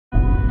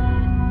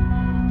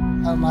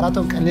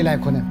ماراثون قليل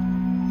አይኮነም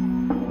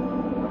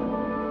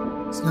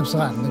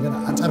ስለብሰዋ ነገር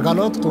አንጻር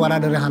ጋሎት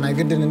ተወዳደሪ ሃና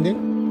ይገድን እንዴ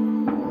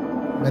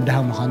በደሃ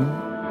መኻኑ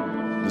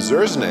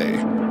Zersenay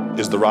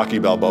is the Rocky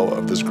Balboa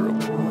of this group.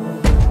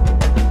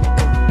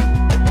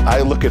 I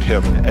look at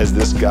him as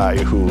this guy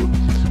who,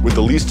 with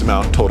the least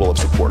amount total of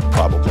support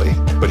probably,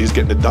 but he's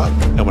getting it done.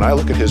 And when I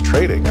look at his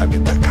trading, I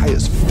mean, that guy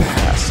is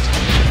fast.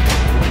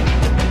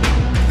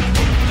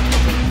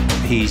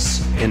 He's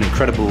an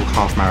incredible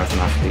half marathon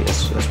athlete,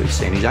 as we've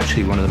seen. He's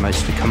actually one of the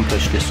most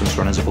accomplished distance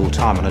runners of all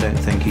time, and I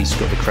don't think he's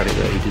got the credit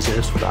that he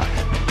deserves for that.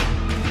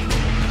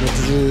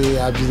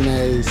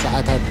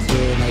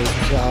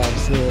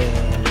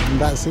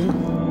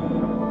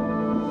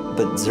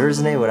 But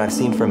Zersenay, what I've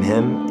seen from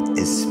him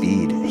is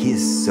speed. He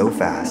is so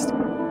fast.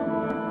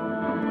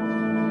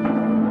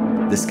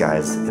 This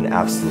guy's an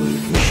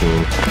absolute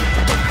machine.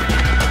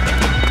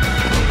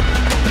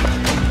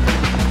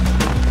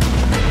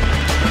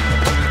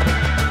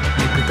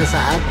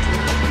 ساعات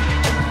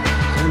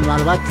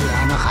المعلومات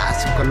أنا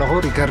خاص كل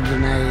غور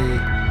يقربناي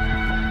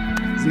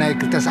زناي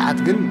كل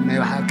ساعات جن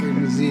ناي حكي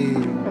مزي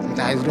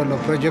تعيز له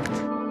بروجكت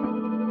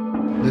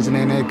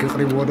بزناي ناي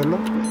قريب ودلو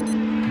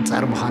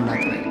نصار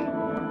بخانات